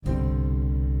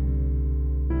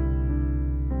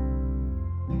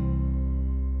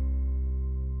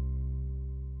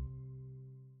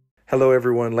Hello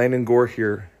everyone, Landon Gore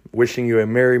here, wishing you a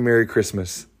Merry, Merry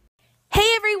Christmas. Hey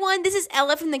everyone, this is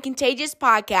Ella from the Contagious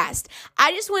Podcast.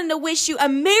 I just wanted to wish you a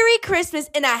Merry Christmas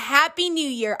and a Happy New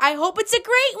Year. I hope it's a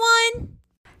great one.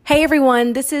 Hey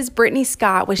everyone, this is Brittany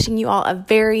Scott wishing you all a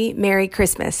very Merry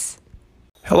Christmas.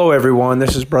 Hello everyone,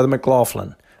 this is Brother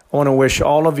McLaughlin. I want to wish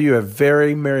all of you a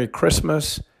very Merry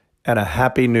Christmas and a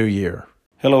Happy New Year.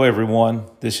 Hello everyone,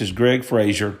 this is Greg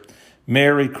Frazier.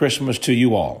 Merry Christmas to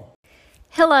you all.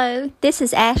 Hello, this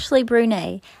is Ashley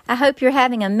Brunet. I hope you're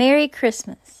having a Merry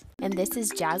Christmas. And this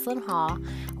is Jaslyn Hall,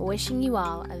 wishing you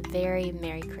all a very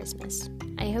Merry Christmas.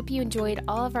 I hope you enjoyed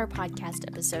all of our podcast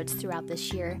episodes throughout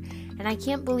this year, and I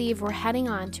can't believe we're heading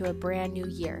on to a brand new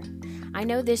year. I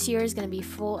know this year is going to be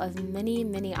full of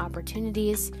many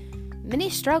opportunities, many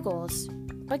struggles,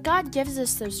 but God gives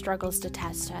us those struggles to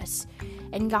test us,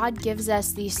 and God gives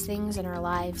us these things in our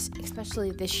lives,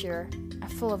 especially this year,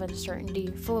 full of uncertainty,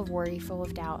 full of worry, full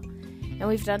of doubt. And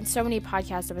we've done so many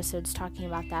podcast episodes talking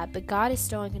about that, but God is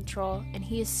still in control, and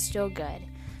He is still good,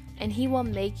 and He will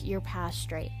make your path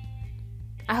straight.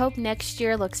 I hope next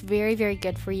year looks very, very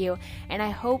good for you, and I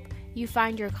hope you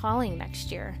find your calling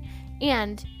next year,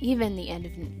 and even the end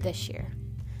of this year.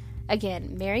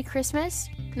 Again, Merry Christmas.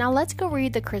 Now let's go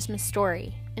read the Christmas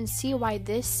story and see why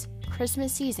this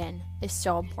Christmas season is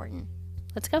so important.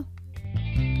 Let's go.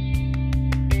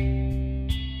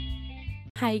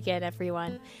 Hi again,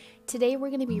 everyone. Today we're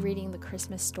going to be reading the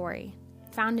Christmas story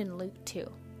found in Luke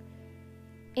 2.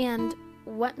 And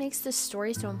what makes this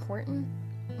story so important?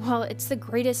 Well, it's the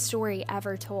greatest story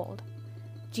ever told.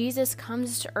 Jesus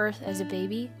comes to earth as a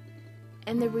baby,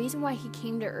 and the reason why He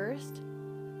came to earth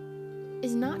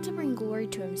is not to bring glory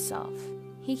to Himself.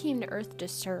 He came to earth to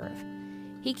serve.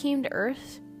 He came to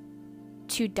earth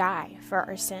to die for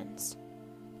our sins.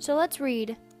 So let's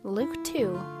read Luke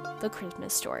 2, the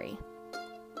Christmas story.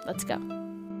 Let's go.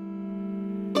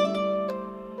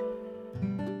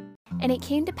 And it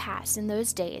came to pass in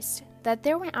those days that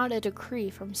there went out a decree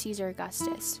from Caesar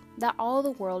Augustus that all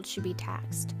the world should be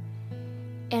taxed.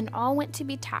 And all went to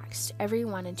be taxed, every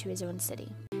one into his own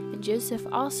city. And Joseph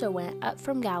also went up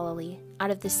from Galilee, out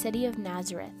of the city of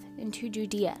Nazareth, into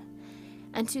Judea,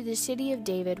 unto the city of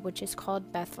David, which is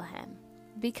called Bethlehem,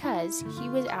 because he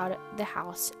was out of the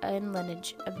house and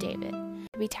lineage of David,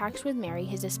 to be taxed with Mary,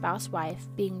 his espoused wife,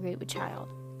 being great with child.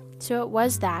 So it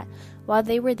was that, while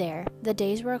they were there, the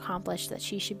days were accomplished that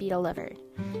she should be delivered.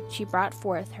 She brought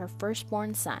forth her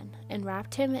firstborn son, and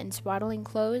wrapped him in swaddling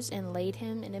clothes, and laid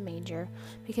him in a manger,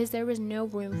 because there was no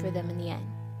room for them in the inn.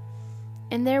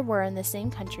 And there were in the same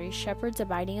country shepherds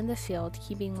abiding in the field,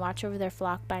 keeping watch over their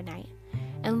flock by night.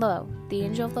 And lo, the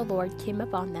angel of the Lord came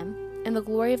upon them, and the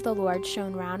glory of the Lord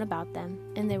shone round about them,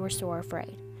 and they were sore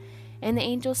afraid. And the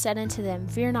angel said unto them,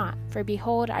 Fear not, for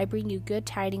behold, I bring you good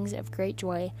tidings of great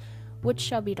joy, which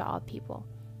shall be to all people.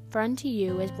 For unto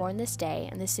you is born this day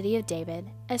in the city of David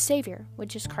a Savior,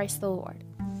 which is Christ the Lord.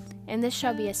 And this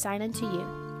shall be a sign unto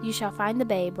you. You shall find the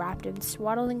babe wrapped in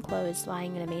swaddling clothes,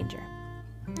 lying in a manger.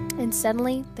 And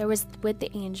suddenly there was with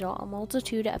the angel a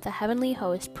multitude of the heavenly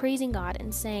host, praising God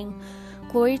and saying,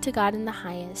 Glory to God in the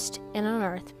highest, and on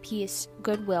earth peace,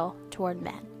 goodwill toward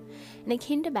men. And it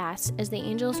came to pass, as the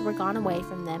angels were gone away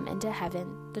from them into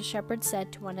heaven, the shepherds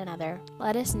said to one another,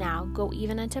 Let us now go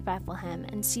even unto Bethlehem,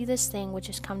 and see this thing which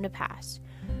is come to pass,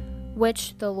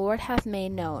 which the Lord hath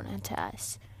made known unto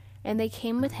us. And they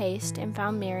came with haste, and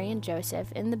found Mary and Joseph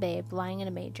and the babe lying in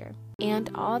a manger. And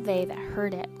all they that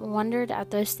heard it wondered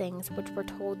at those things which were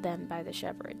told them by the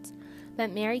shepherds.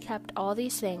 But Mary kept all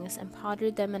these things, and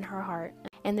pondered them in her heart.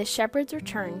 And the shepherds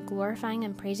returned, glorifying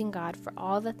and praising God for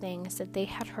all the things that they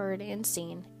had heard and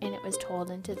seen, and it was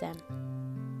told unto them.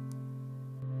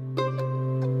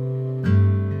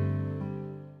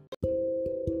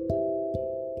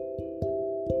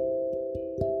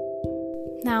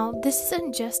 Now, this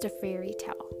isn't just a fairy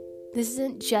tale. This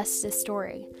isn't just a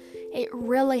story. It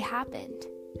really happened.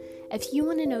 If you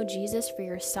want to know Jesus for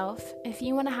yourself, if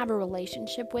you want to have a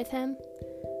relationship with Him,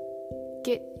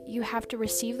 you have to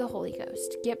receive the Holy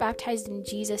Ghost. Get baptized in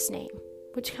Jesus' name,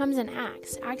 which comes in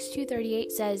Acts. Acts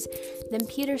 2:38 says, Then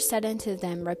Peter said unto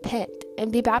them, Repent,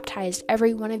 and be baptized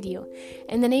every one of you,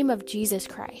 in the name of Jesus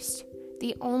Christ,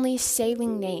 the only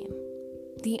saving name.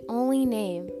 The only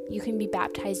name you can be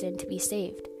baptized in to be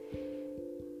saved.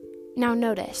 Now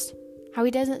notice how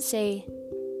he doesn't say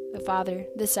the Father,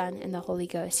 the Son, and the Holy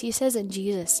Ghost. He says in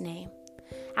Jesus' name.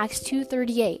 Acts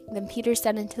 2:38, Then Peter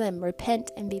said unto them,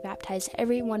 Repent and be baptized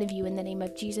every one of you in the name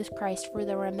of Jesus Christ for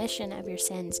the remission of your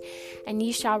sins, and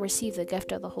ye shall receive the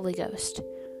gift of the Holy Ghost.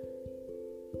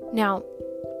 Now,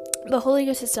 the Holy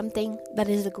Ghost is something that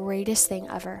is the greatest thing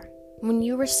ever. When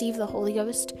you receive the Holy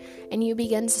Ghost and you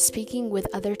begin speaking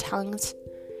with other tongues,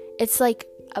 it's like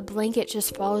a blanket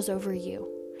just falls over you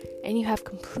and you have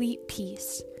complete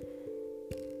peace.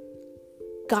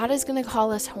 God is going to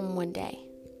call us home one day.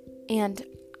 And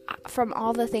from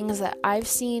all the things that I've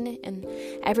seen and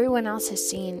everyone else has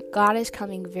seen, God is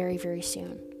coming very, very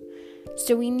soon.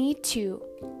 So we need to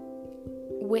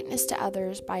witness to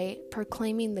others by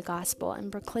proclaiming the gospel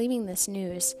and proclaiming this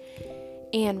news.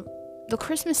 And the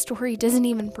Christmas story doesn't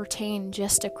even pertain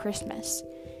just to Christmas.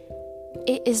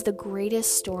 It is the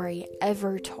greatest story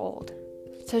ever told.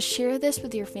 So share this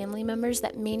with your family members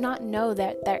that may not know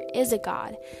that there is a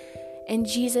God. And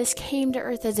Jesus came to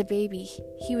earth as a baby.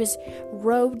 He was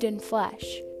robed in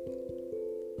flesh.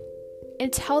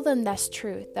 And tell them this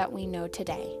truth that we know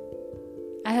today.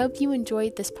 I hope you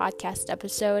enjoyed this podcast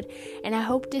episode, and I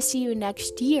hope to see you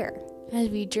next year as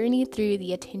we journey through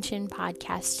the Attention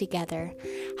Podcast together.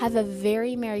 Have a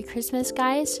very Merry Christmas,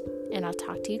 guys, and I'll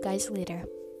talk to you guys later.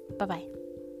 Bye-bye.